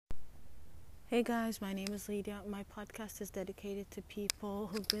Hey guys, my name is Lydia. My podcast is dedicated to people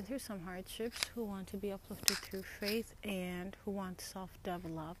who've been through some hardships, who want to be uplifted through faith, and who want to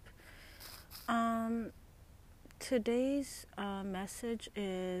self-develop. Um, Today's message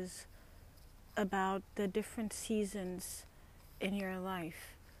is about the different seasons in your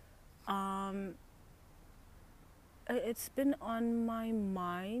life. Um, it's been on my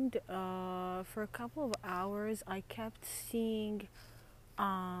mind for a couple of hours. I kept seeing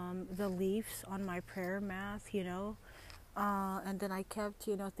the leaves on my prayer mat, and then I kept,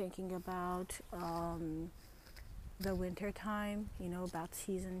 thinking about the winter time, about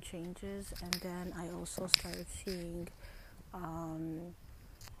season changes, and then I also started seeing, um,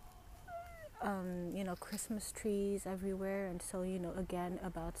 Christmas trees everywhere, and so, again,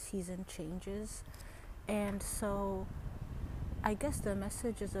 about season changes. And so I guess the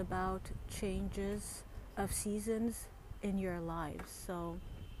message is about changes of seasons in your lives. So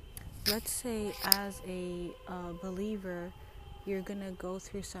let's say as a believer, you're going to go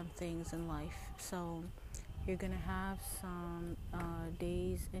through some things in life. So you're going to have some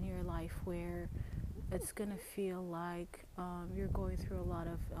days in your life where it's going to feel like you're going through a lot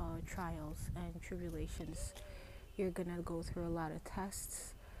of trials and tribulations. You're going to go through a lot of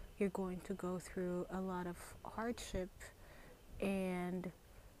tests. You're going to go through a lot of hardship. And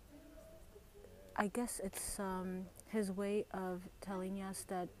I guess it's his way of telling us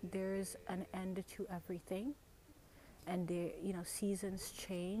that there's an end to everything, and seasons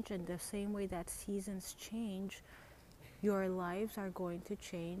change, and the same way that seasons change, your lives are going to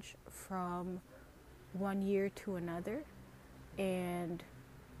change from one year to another, and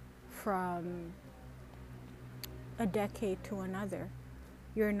from a decade to another.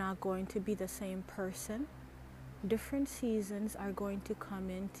 You're not going to be the same person. Different seasons are going to come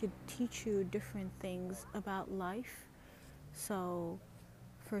in to teach you different things about life. So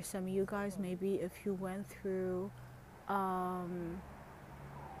for some of you guys, maybe if you went through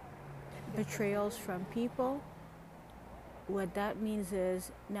betrayals from people, what that means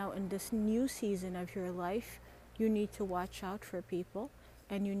is now in this new season of your life, you need to watch out for people,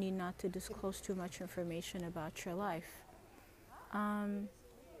 and you need not to disclose too much information about your life.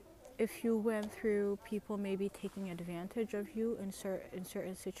 If you went through people maybe taking advantage of you in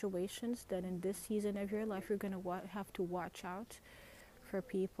certain situations, then in this season of your life, you're going to have to watch out for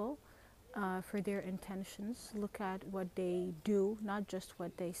people, for their intentions. Look at what they do, not just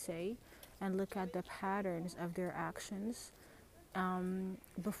what they say, and look at the patterns of their actions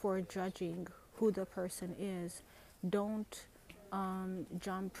before judging who the person is. Don't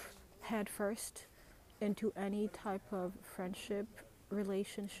jump headfirst into any type of friendship,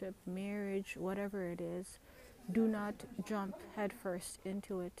 relationship, marriage, whatever it is. Do not jump headfirst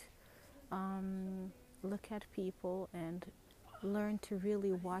into it. Look at people and learn to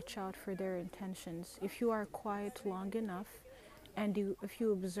really watch out for their intentions. If you are quiet long enough, and if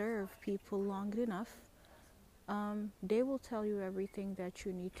you observe people long enough, they will tell you everything that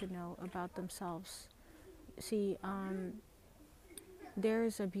you need to know about themselves. See, there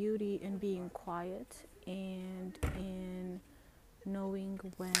is a beauty in being quiet and in knowing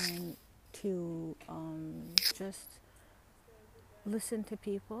when to just listen to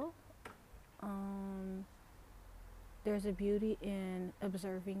people. Um, there's a beauty in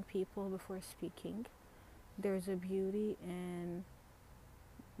observing people before speaking. There's a beauty in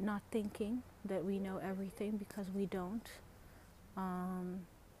not thinking that we know everything, because we don't.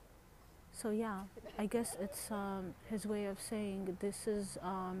 So yeah, I guess it's his way of saying this is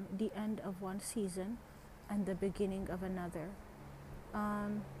the end of one season and the beginning of another.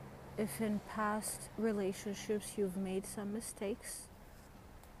 Um, if in past relationships you've made some mistakes,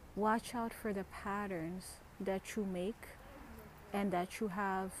 watch out for the patterns that you make and that you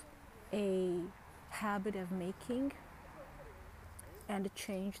have a habit of making, and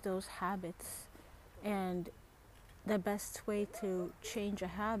change those habits. And the best way to change a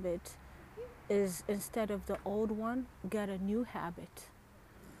habit is, instead of the old one, get a new habit.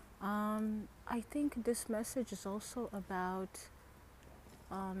 I think this message is also about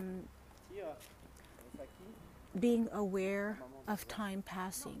being aware of time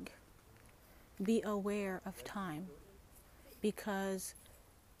passing. Be aware of time, because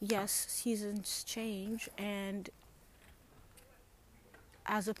yes, seasons change, and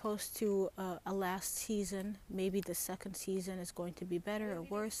as opposed to a last season, maybe the second season is going to be better or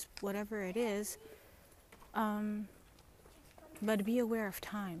worse, whatever it is. But be aware of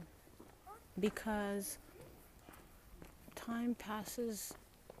time, because time passes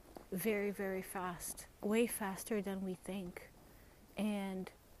very, very fast, way faster than we think.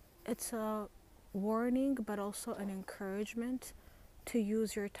 And it's a warning, but also an encouragement to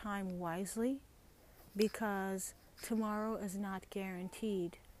use your time wisely, because tomorrow is not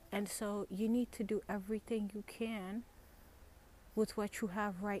guaranteed. And so you need to do everything you can with what you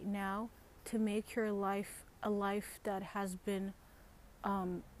have right now to make your life a life that has been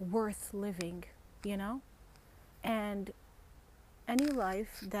worth living, you know? And any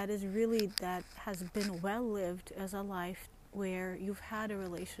life that has been well lived is a life where you've had a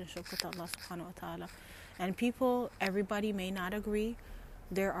relationship with Allah subhanahu wa ta'ala. And everybody may not agree.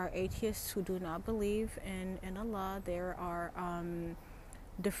 There are atheists who do not believe in Allah. There are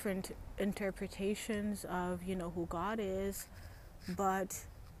different interpretations of, who God is. But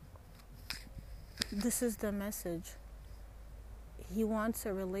this is the message. He wants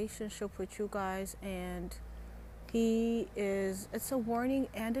a relationship with you guys, and it's a warning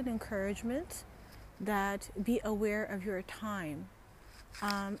and an encouragement that be aware of your time.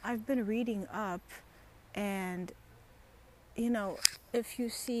 I've been reading up, and if you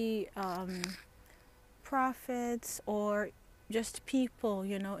see prophets or just people,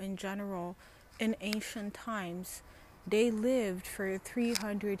 in general, in ancient times, they lived for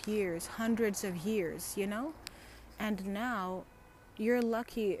 300 years, hundreds of years, and now you're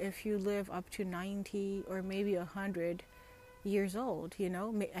lucky if you live up to 90 or maybe 100 years old,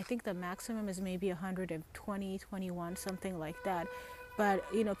 I think the maximum is maybe 120, 21, something like that. But,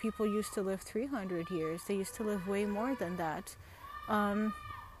 people used to live 300 years. They used to live way more than that.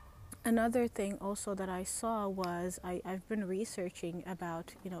 Another thing also that I saw was I've been researching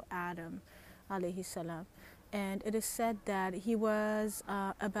about, Adam, alayhi salam. And it is said that he was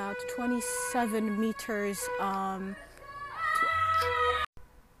about 27 meters.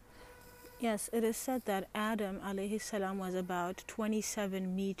 Yes, it is said that Adam, alayhi salam, was about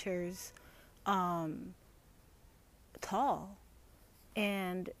 27 meters tall.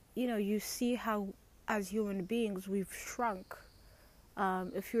 And, you see how, as human beings, we've shrunk.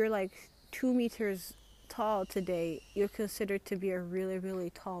 If you're like 2 meters tall today, you're considered to be a really, really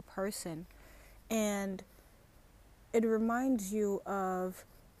tall person. And it reminds you of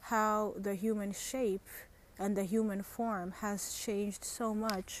how the human shape and the human form has changed so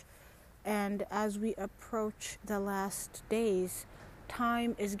much. And as we approach the last days,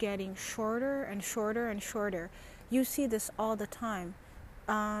 time is getting shorter and shorter and shorter. You see this all the time.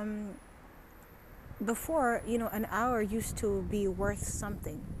 Before, an hour used to be worth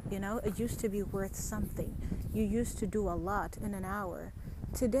something. It used to be worth something. You used to do a lot in an hour.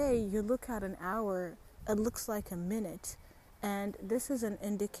 Today, you look at an hour, it looks like a minute. And this is an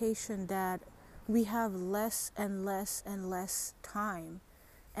indication that we have less and less and less time.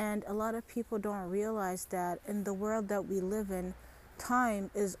 And a lot of people don't realize that in the world that we live in,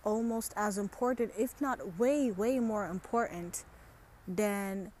 time is almost as important, if not way, way more important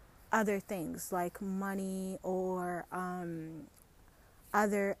than other things like money or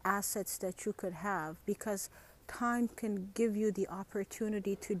other assets that you could have, because time can give you the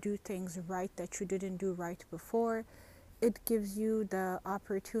opportunity to do things right that you didn't do right before. It gives you the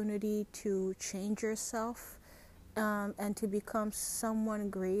opportunity to change yourself and to become someone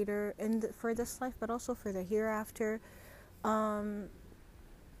greater for this life, but also for the hereafter. Time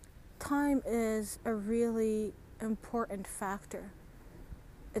is a really important factor.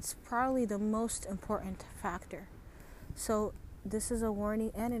 It's probably the most important factor. So this is a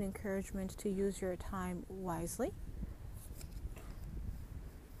warning and an encouragement to use your time wisely.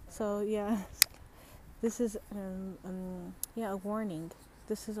 So this is a warning.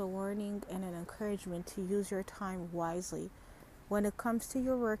 This is a warning and an encouragement to use your time wisely. When it comes to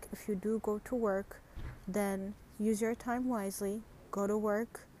your work, if you do go to work, then use your time wisely. Go to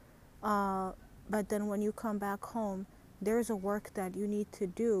work. But then when you come back home, there's a work that you need to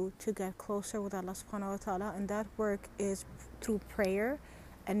do to get closer with Allah subhanahu wa ta'ala, and that work is through prayer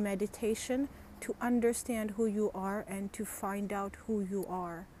and meditation, to understand who you are and to find out who you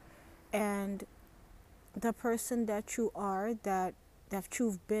are. And the person that you are, that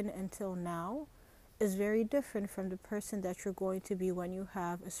you've been until now, is very different from the person that you're going to be when you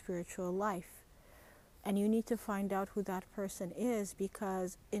have a spiritual life. And you need to find out who that person is,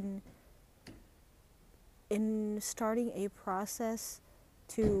 because in starting a process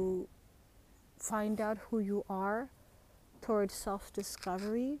to find out who you are towards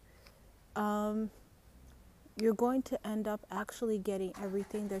self-discovery, you're going to end up actually getting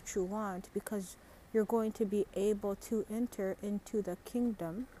everything that you want, because you're going to be able to enter into the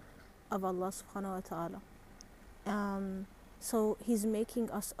kingdom of Allah subhanahu wa ta'ala. So he's making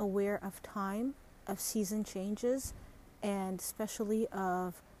us aware of time, of season changes, and especially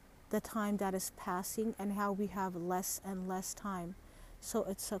of the time that is passing and how we have less and less time. So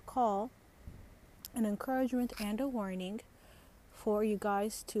it's a call, an encouragement, and a warning for you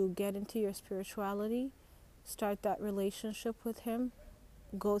guys to get into your spirituality, start that relationship with Him,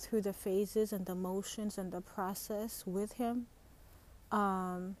 go through the phases and the motions and the process with Him,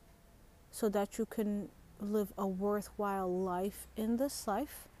 so that you can live a worthwhile life in this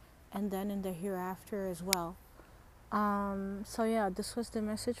life and then in the hereafter as well. So yeah, this was the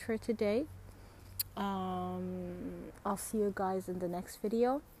message for today. I'll see you guys in the next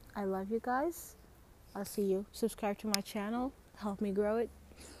video. I love you guys. I'll see you. Subscribe to my channel. Help me grow it.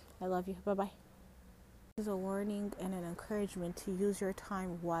 I love you. Bye-bye. This is a warning and an encouragement to use your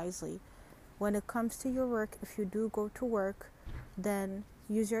time wisely. When it comes to your work, if you do go to work, then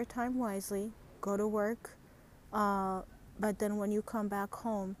use your time wisely. Go to work. But then when you come back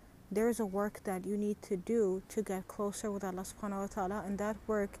home, there's a work that you need to do to get closer with Allah subhanahu wa ta'ala, and that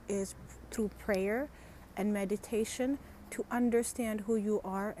work is through prayer and meditation to understand who you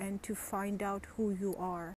are and to find out who you are.